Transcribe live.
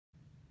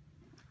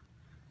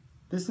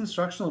This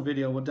instructional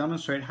video will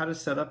demonstrate how to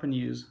set up and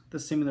use the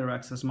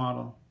SimuloRhexis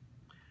model.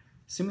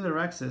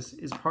 SimuloRhexis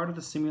is part of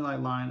the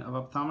Simuli line of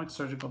ophthalmic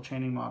surgical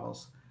training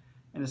models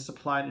and is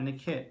supplied in a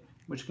kit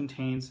which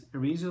contains a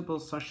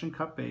reusable suction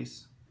cup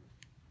base,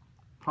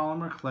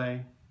 polymer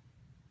clay,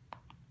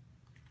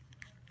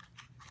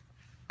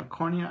 a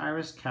cornea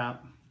iris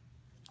cap,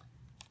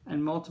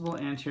 and multiple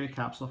anterior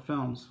capsule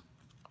films.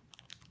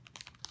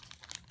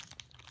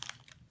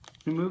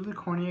 Remove the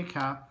cornea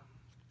cap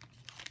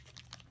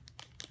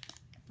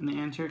and the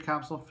anterior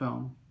capsule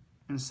film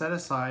and set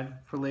aside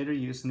for later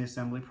use in the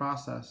assembly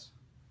process.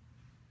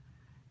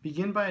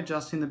 Begin by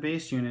adjusting the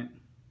base unit.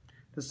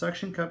 The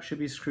suction cup should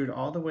be screwed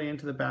all the way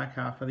into the back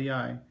half of the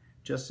eye,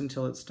 just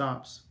until it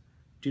stops.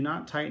 Do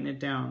not tighten it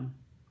down.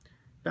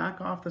 Back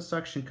off the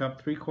suction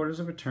cup 3/4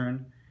 of a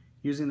turn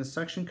using the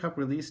suction cup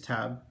release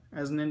tab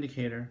as an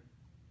indicator.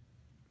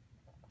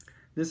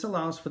 This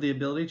allows for the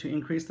ability to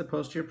increase the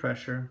posterior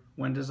pressure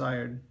when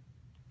desired.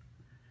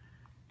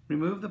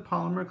 Remove the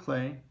polymer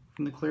clay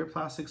from the clear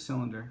plastic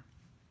cylinder.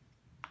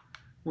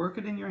 Work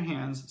it in your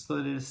hands so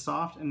that it is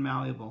soft and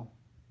malleable.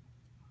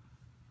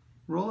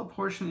 Roll a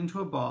portion into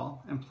a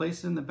ball and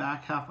place it in the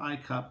back half eye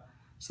cup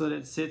so that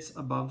it sits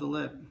above the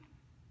lip.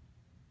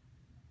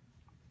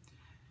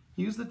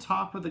 Use the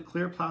top of the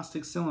clear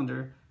plastic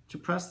cylinder to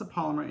press the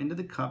polymer into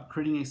the cup,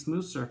 creating a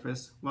smooth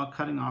surface while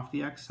cutting off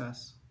the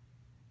excess.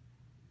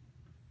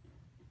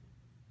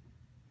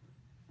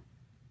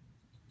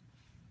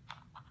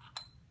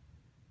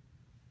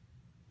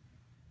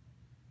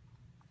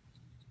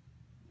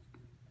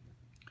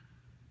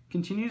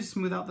 Continue to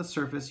smooth out the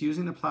surface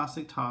using the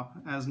plastic top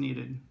as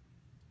needed.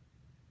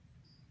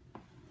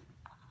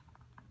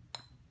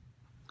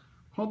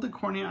 Hold the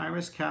cornea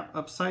iris cap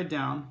upside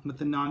down with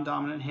the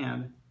non-dominant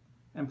hand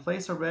and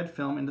place a red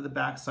film into the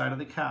back side of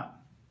the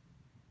cap.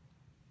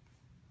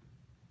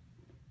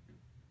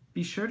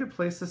 Be sure to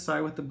place the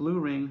side with the blue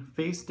ring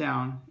face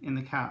down in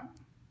the cap.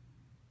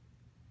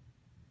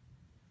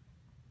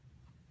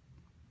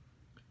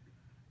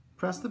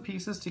 Press the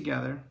pieces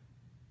together,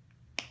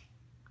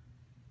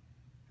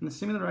 and the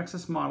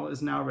SimuloRhexis model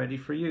is now ready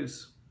for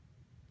use.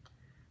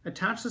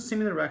 Attach the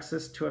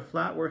SimuloRhexis to a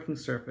flat working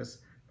surface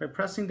by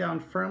pressing down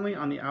firmly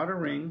on the outer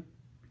ring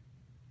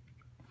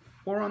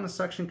or on the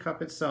suction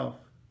cup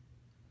itself.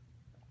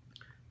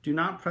 Do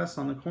not press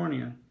on the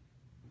cornea.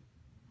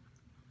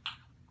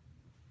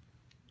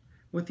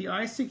 With the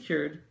eye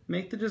secured,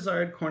 make the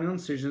desired corneal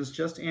incisions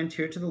just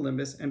anterior to the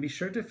limbus and be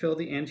sure to fill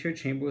the anterior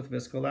chamber with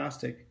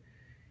viscoelastic.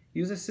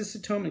 Use a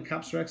cystotome and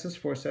capsulorhexis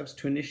forceps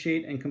to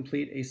initiate and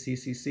complete a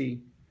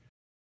CCC.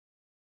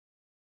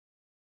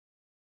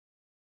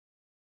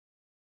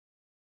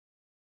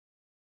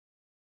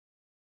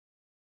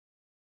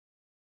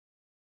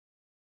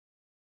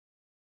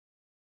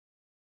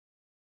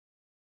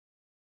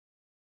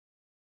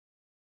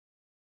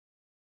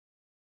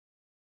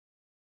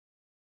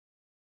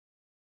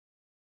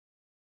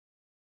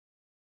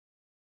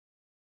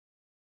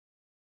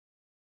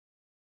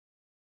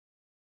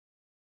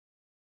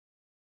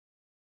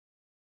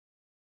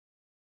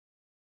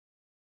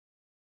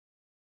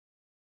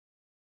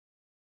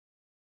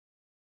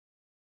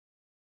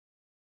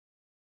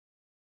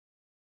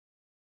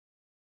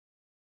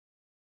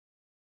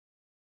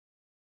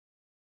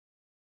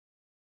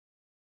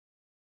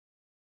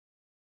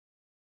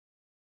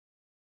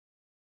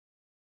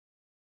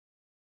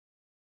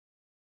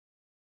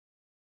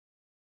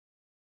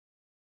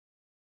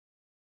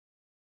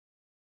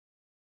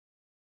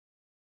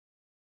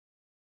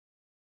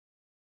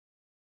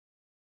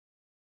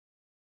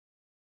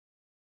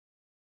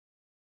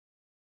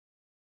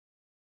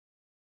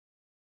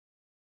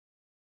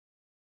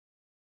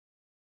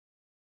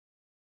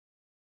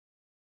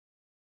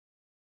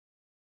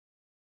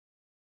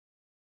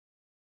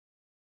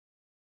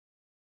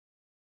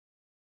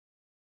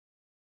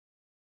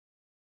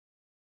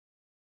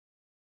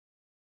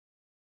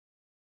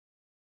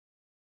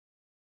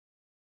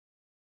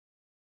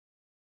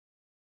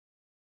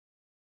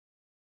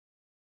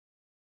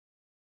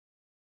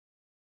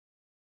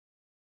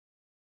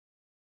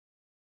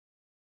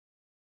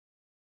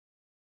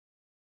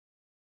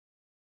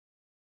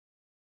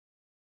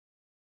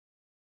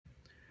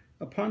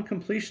 Upon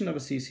completion of a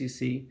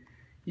CCC,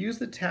 use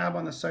the tab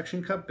on the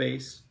suction cup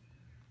base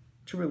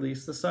to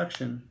release the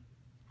suction.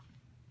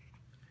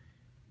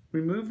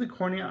 Remove the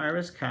cornea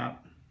iris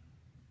cap.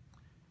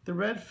 The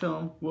red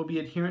film will be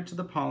adherent to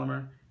the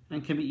polymer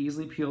and can be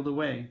easily peeled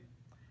away.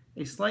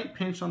 A slight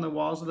pinch on the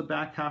walls of the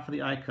back half of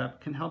the eye cup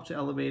can help to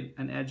elevate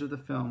an edge of the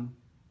film.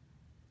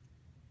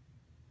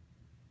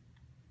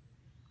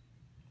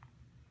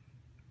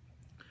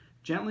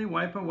 Gently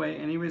wipe away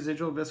any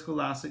residual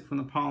viscoelastic from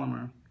the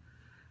polymer.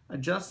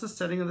 Adjust the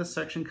setting of the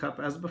suction cup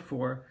as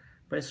before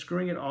by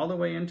screwing it all the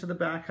way into the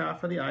back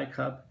half of the eye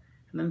cup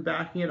and then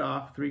backing it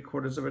off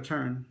 3/4 of a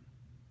turn.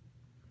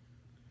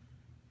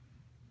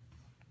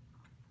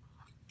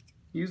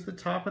 Use the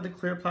top of the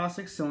clear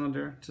plastic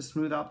cylinder to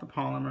smooth out the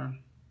polymer,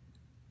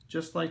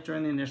 just like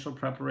during the initial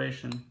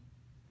preparation.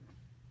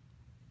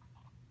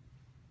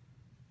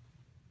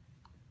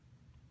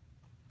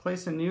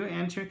 Place a new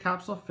anterior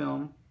capsule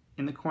film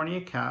in the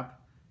cornea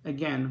cap,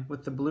 again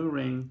with the blue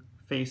ring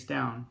face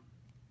down.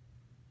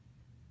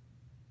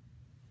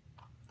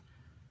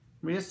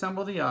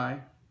 Reassemble the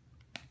eye,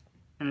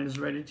 and it is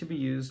ready to be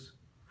used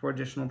for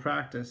additional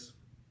practice.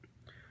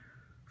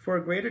 For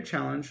a greater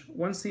challenge,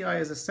 once the eye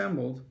is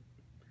assembled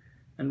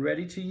and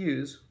ready to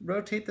use,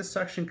 rotate the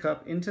suction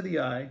cup into the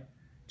eye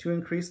to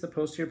increase the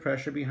posterior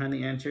pressure behind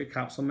the anterior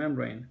capsule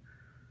membrane.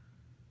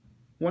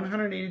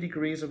 180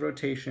 degrees of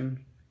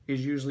rotation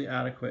is usually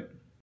adequate.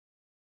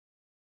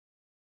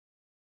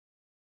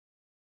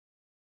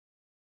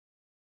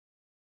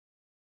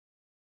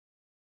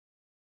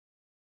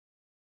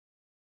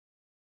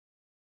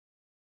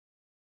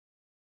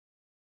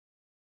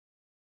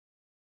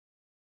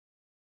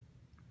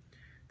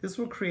 This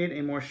will create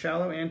a more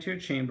shallow anterior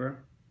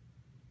chamber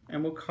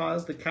and will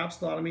cause the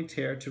capsulotomy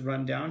tear to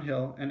run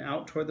downhill and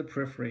out toward the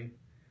periphery.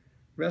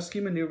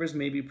 Rescue maneuvers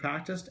may be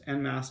practiced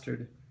and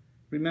mastered.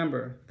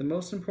 Remember, the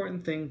most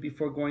important thing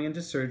before going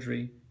into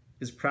surgery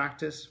is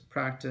practice,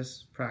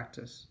 practice,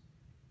 practice.